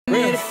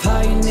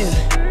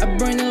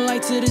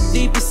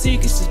deepest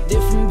secrets of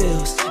different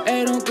bills.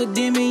 At Uncle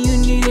Demi, you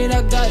need it,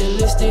 I got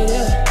it listed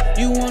here.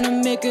 You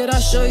wanna make it,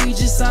 I'll show you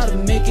just how to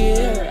make it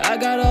here. I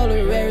got all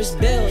the rarest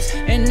bills,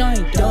 and I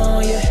ain't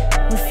done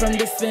yet. Went from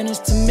defenders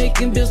to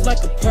making bills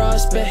like a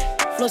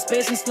prospect. Flow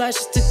space and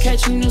slashes to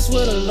catching us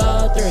with a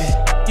lot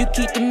threat. You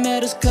keep the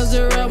medals cause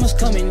the right one's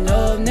coming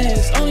up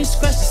next. Only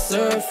scratch the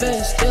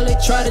surface. Still they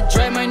try to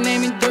drag my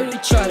name in dirt, they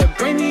try to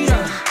bring me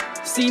down.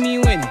 See me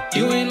winning,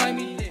 you ain't like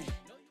me then.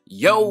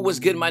 Yo, what's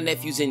good, my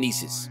nephews and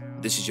nieces?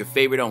 This is your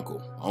favorite uncle,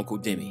 Uncle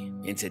Demi.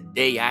 And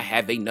today I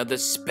have another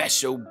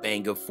special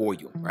banger for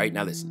you. Right,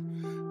 now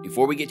listen,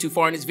 before we get too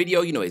far in this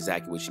video, you know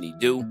exactly what you need to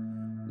do.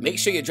 Make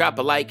sure you drop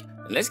a like,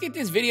 and let's get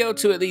this video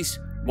to at least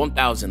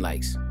 1,000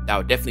 likes. That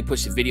would definitely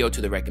push the video to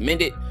the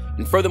recommended.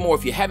 And furthermore,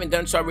 if you haven't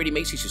done so already,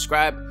 make sure you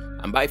subscribe.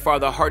 I'm by far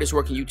the hardest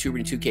working YouTuber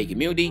in the 2K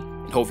community,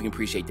 and hopefully you can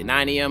appreciate the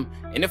 9 AM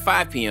and the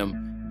 5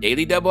 PM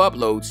daily double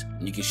uploads.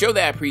 And you can show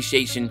that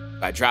appreciation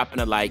by dropping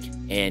a like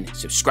and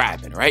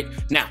subscribing, right?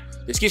 Now,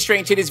 let's get straight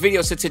into this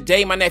video. So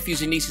today, my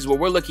nephews and nieces, what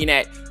we're looking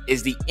at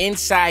is the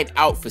inside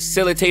out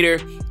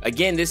facilitator.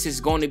 Again, this is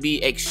going to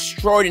be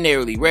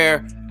extraordinarily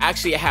rare.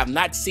 Actually, I have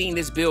not seen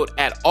this build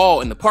at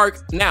all in the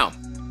park. Now,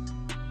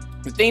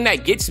 the thing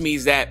that gets me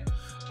is that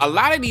a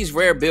lot of these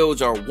rare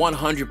builds are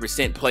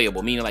 100%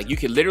 playable, meaning like you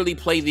can literally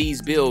play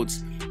these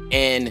builds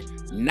and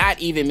not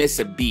even miss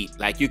a beat.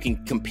 Like you can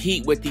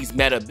compete with these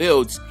meta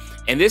builds,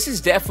 and this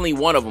is definitely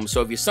one of them.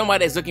 So if you're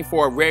somebody that's looking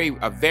for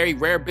a very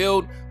rare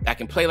build that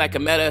can play like a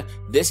meta,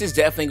 this is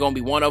definitely going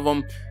to be one of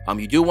them.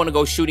 You do want to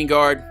go shooting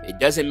guard. It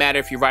doesn't matter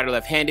if you're right or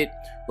left-handed.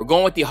 We're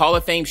going with the Hall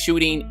of Fame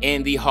shooting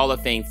and the Hall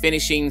of Fame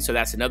finishing, so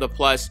that's another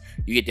plus.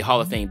 You get the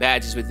Hall of Fame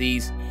badges with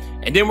these.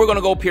 And then we're going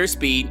to go pure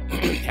speed.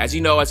 As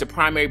you know, as a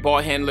primary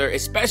ball handler,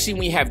 especially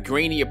when you have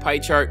green in your pie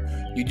chart,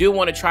 you do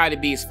want to try to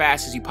be as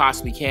fast as you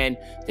possibly can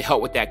to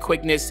help with that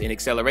quickness and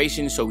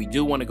acceleration. So we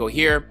do want to go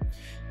here.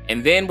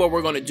 And then what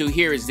we're going to do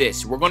here is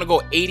this. We're going to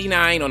go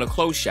 89 on a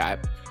close shot.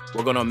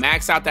 We're going to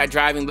max out that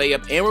driving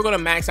layup, and we're going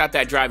to max out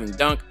that driving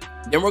dunk.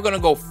 Then we're going to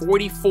go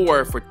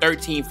 44 for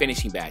 13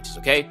 finishing badges,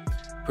 okay?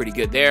 Pretty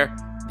good there.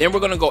 Then we're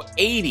going to go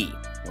 80,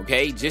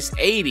 okay? Just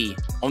 80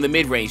 on the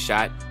mid-range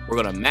shot.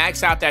 We're going to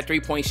max out that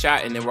three-point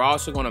shot, and then we're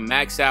also going to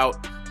max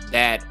out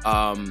that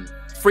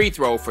free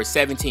throw for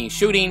 17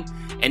 shooting.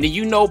 And then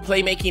you know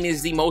playmaking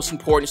is the most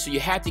important, so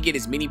you have to get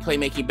as many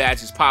playmaking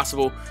badges as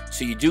possible.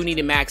 So you do need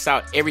to max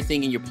out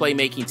everything in your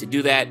playmaking to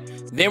do that.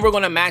 Then we're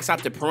going to max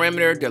out the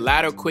perimeter, the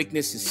lateral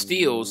quickness, and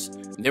steals.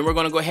 And then we're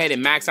going to go ahead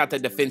and max out the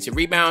defensive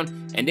rebound,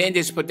 and then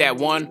just put that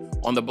one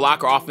on the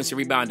block or offensive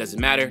rebound, doesn't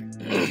matter.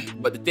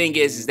 But the thing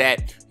is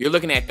that you're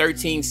looking at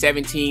 13,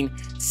 17,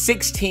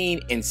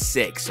 16, and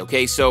 6,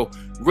 okay? So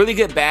really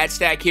good badge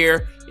stack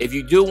here. If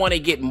you do want to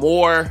get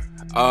more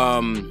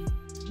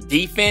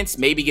defense,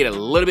 maybe get a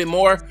little bit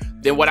more,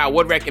 then what I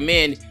would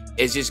recommend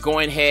is just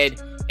going ahead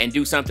and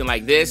do something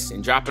like this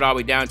and drop it all the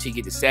way down until you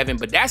get to 7.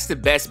 But that's the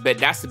best bet.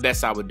 That's the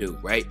best I would do,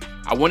 right?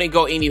 I wouldn't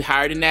go any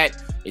higher than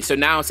that. And so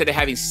now instead of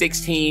having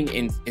 16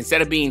 and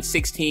instead of being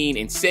 16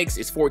 and 6,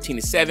 it's 14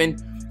 and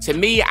 7. To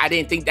me, I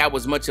didn't think that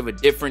was much of a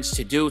difference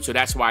to do, so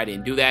that's why I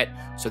didn't do that.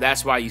 So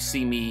that's why you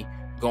see me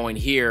going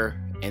here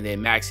and then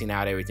maxing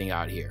out everything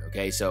out here,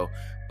 okay? So,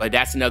 but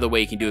that's another way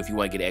you can do if you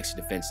want to get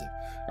extra defensive.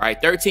 All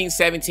right, 13,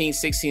 17,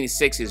 16, and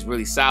 6 is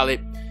really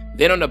solid.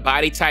 Then on the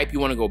body type, you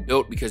want to go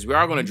built because we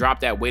are going to drop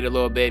that weight a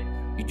little bit.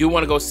 You do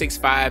want to go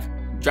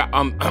 6'5". Drop.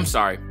 I'm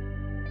sorry,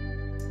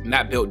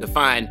 not built.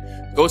 Defined.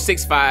 Go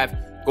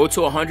 6'5". Go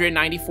to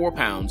 194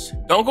 pounds.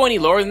 Don't go any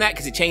lower than that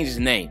because it changes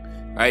the name.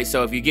 Right,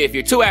 so if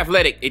you're too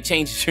athletic, it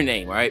changes your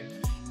name, right?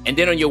 And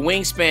then on your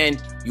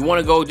wingspan, you want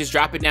to go just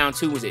drop it down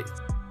to, was it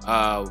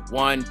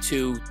 1,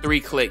 2, 3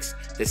 clicks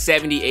to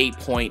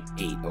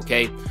 78.8,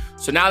 okay?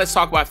 So now let's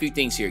talk about a few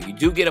things here. You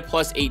do get a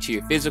 +8 to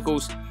your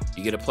physicals.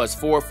 You get a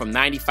 +4 from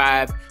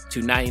 95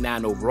 to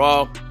 99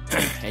 overall.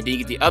 And then you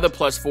get the other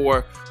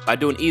 +4 by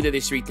doing either of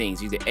these 3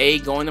 things. Either A,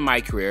 going to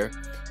my career.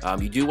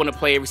 You do want to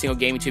play every single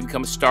game until you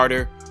become a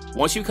starter.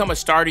 Once you become a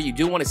starter, you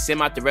do want to sim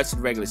out the rest of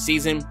the regular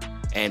season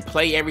and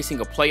play every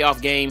single playoff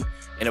game,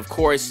 and of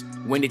course,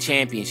 win the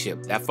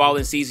championship. That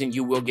following season,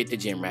 you will get the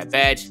Gym Rat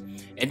badge.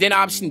 And then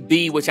option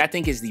B, which I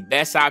think is the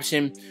best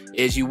option,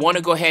 is you want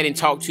to go ahead and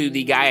talk to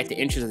the guy at the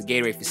entrance of the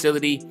Gatorade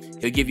facility.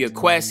 He'll give you a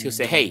quest. He'll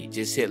say, hey,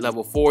 just hit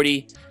level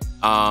 40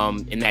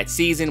 in that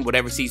season,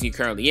 whatever season you're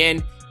currently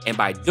in. And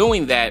by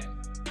doing that,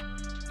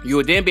 you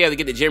will then be able to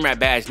get the Gym Rat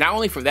badge, not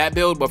only for that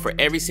build, but for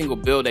every single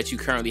build that you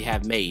currently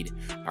have made.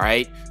 All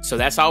right, so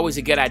that's always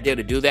a good idea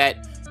to do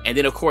that. And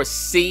then, of course,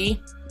 C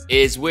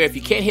is where if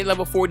you can't hit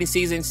level 40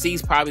 season, C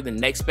is probably the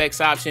next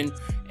best option,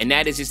 and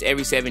that is just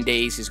every 7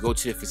 days, just go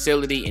to the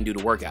facility and do the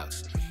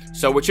workouts.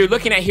 So what you're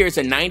looking at here is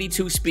a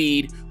 92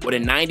 speed with a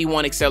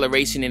 91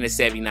 acceleration and a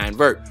 79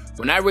 vert.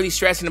 We're not really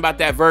stressing about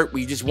that vert.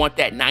 We just want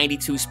that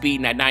 92 speed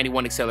and that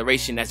 91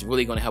 acceleration. That's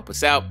really going to help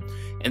us out.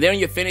 And then on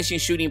your finishing,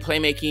 shooting,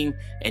 playmaking,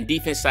 and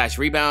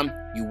defense/rebound,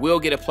 you will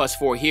get a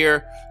 +4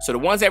 here. So the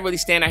ones that really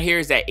stand out here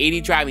is that 80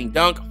 driving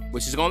dunk,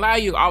 which is going to allow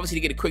you obviously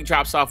to get a quick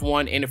drops off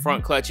one in the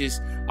front clutches.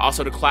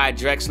 Also the Clyde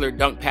Drexler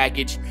dunk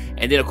package.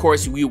 And then of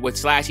course, with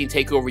slashing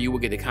takeover, you will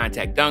get the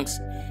contact dunks.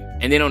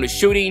 And then on the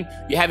shooting,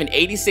 you have an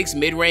 86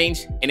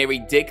 mid-range and a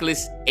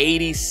ridiculous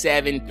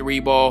 87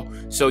 3-ball.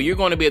 So you're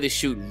going to be able to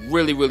shoot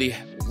really, really,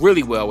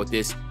 really well with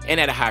this and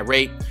at a high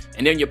rate.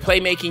 And then your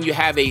playmaking, you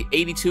have a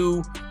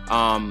 82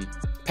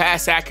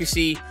 pass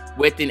accuracy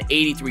with an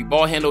 83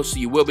 ball handle. So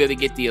you will be able to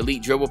get the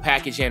elite dribble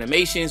package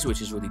animations, which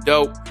is really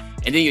dope.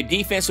 And then your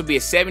defense will be a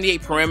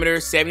 78 perimeter,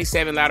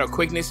 77 lateral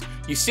quickness.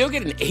 You still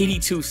get an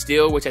 82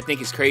 steal, which I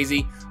think is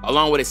crazy,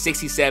 along with a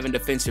 67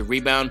 defensive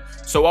rebound.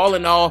 So all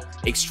in all,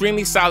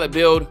 extremely solid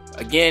build.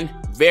 Again,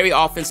 very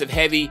offensive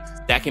heavy.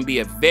 That can be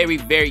a very,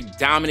 very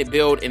dominant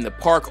build in the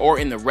park or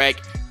in the rec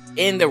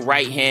in the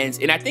right hands.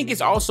 And I think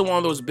it's also one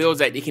of those builds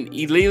that it can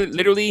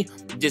literally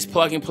just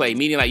plug and play,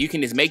 meaning like you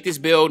can just make this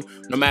build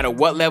no matter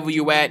what level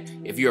you're at.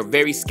 If you're a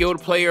very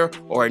skilled player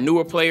or a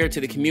newer player to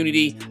the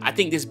community, I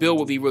think this build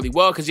will be really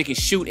well because it can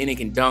shoot and it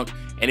can dunk,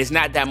 and it's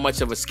not that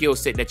much of a skill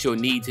set that you'll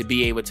need to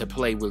be able to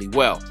play really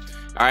well.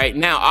 All right,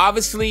 now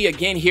obviously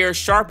again here,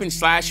 sharpen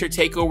slasher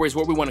takeover is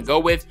what we want to go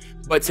with,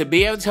 but to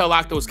be able to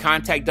unlock those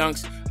contact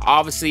dunks,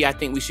 obviously I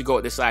think we should go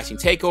with the slashing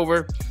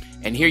takeover.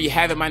 And here you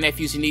have it, my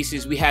nephews and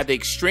nieces. We have the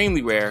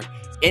extremely rare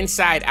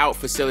inside-out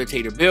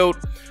facilitator build.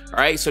 All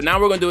right, so now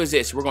what we're gonna do is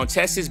this. We're gonna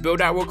test this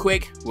build out real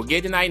quick. We'll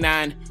get the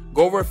 99,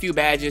 go over a few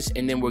badges,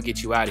 and then we'll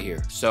get you out of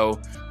here.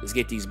 So let's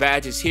get these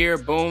badges here,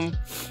 boom.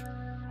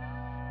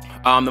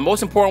 The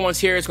most important ones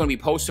here is gonna be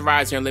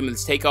posterizer and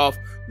limitless takeoff.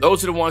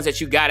 Those are the ones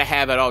that you gotta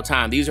have at all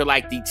time. These are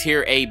like the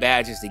tier A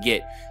badges to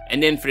get.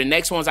 And then for the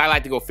next ones, I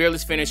like to go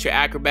fearless finisher,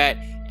 acrobat,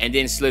 and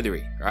then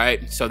slithery, all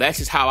right? So that's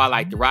just how I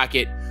like to rock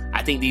it.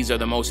 I think these are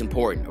the most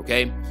important,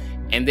 okay?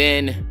 And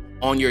then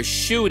on your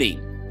shooting,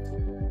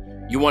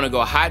 you want to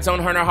go Hot Zone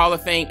Hunter Hall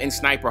of Fame and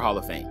Sniper Hall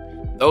of Fame.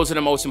 Those are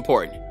the most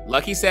important.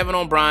 Lucky 7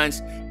 on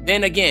bronze.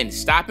 Then again,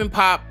 stop and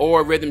pop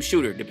or rhythm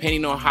shooter,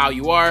 depending on how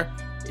you are.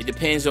 It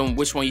depends on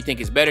which one you think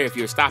is better, if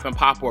you're a stop and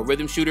pop or a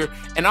rhythm shooter.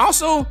 And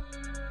also,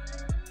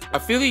 I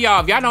feel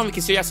y'all, if y'all don't even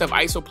consider yourself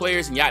ISO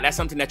players and y'all, that's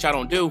something that y'all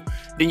don't do,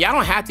 then y'all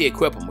don't have to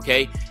equip them,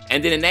 okay?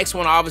 And then the next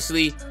one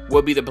obviously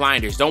will be the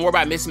blinders. Don't worry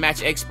about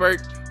mismatch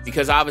expert,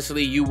 because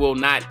obviously you will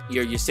not,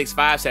 you're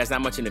 6'5", so that's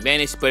not much an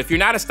advantage. But if you're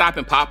not a stop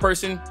and pop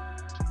person,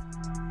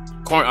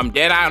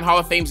 Deadeye on Hall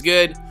of Fame's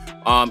good.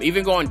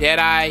 Even going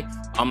Deadeye,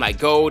 like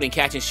gold and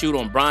catch and shoot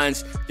on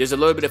bronze, there's a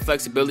little bit of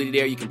flexibility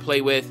there you can play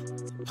with.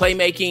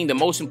 Playmaking, the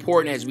most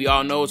important, as we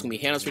all know, is gonna be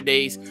handles for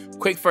days,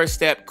 quick first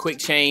step, quick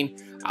chain.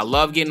 I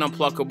love getting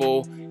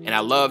unpluckable, and I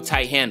love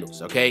tight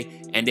handles,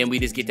 okay? And then we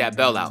just get that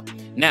bell out.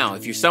 Now,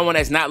 if you're someone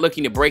that's not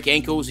looking to break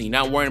ankles and you're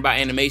not worrying about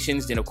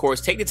animations, then of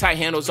course, take the tight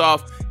handles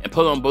off and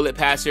put on bullet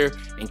passer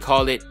and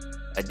call it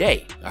a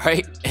day, all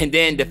right? And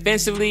then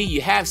defensively,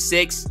 you have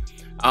 6.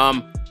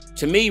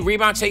 To me,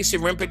 rebound chaser,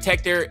 rim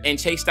protector, and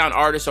chase down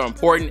artists are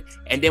important.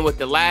 And then with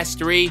the last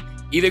 3,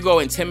 either go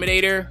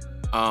intimidator,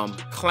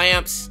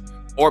 clamps,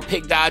 or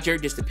pick dodger,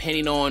 just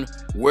depending on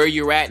where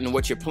you're at and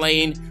what you're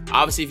playing.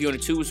 Obviously, if you're on a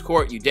 2s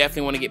court, you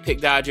definitely want to get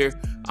pick dodger.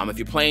 If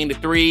you're playing the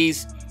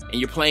 3s and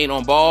you're playing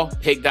on ball,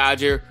 pick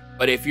dodger.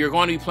 But if you're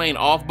going to be playing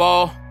off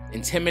ball,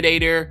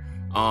 intimidator,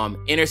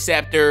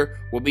 interceptor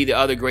will be the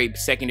other great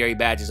secondary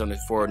badges on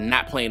this for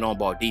not playing on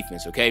ball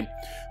defense, okay?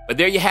 But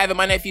there you have it,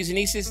 my nephews and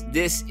nieces.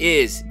 This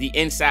is the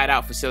inside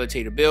out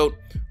facilitator build.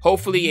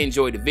 Hopefully you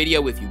enjoyed the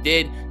video. If you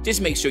did,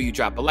 just make sure you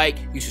drop a like,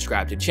 you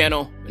subscribe to the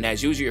channel, and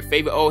as usual, your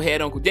favorite old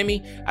head, Uncle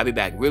Demi. I'll be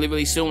back really,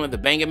 really soon with the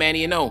banger, man.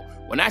 You know,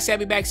 when I say I'll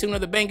be back soon with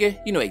the banger,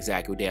 you know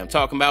exactly what day I'm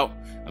talking about.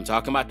 I'm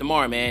talking about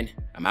tomorrow, man.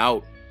 I'm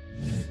out.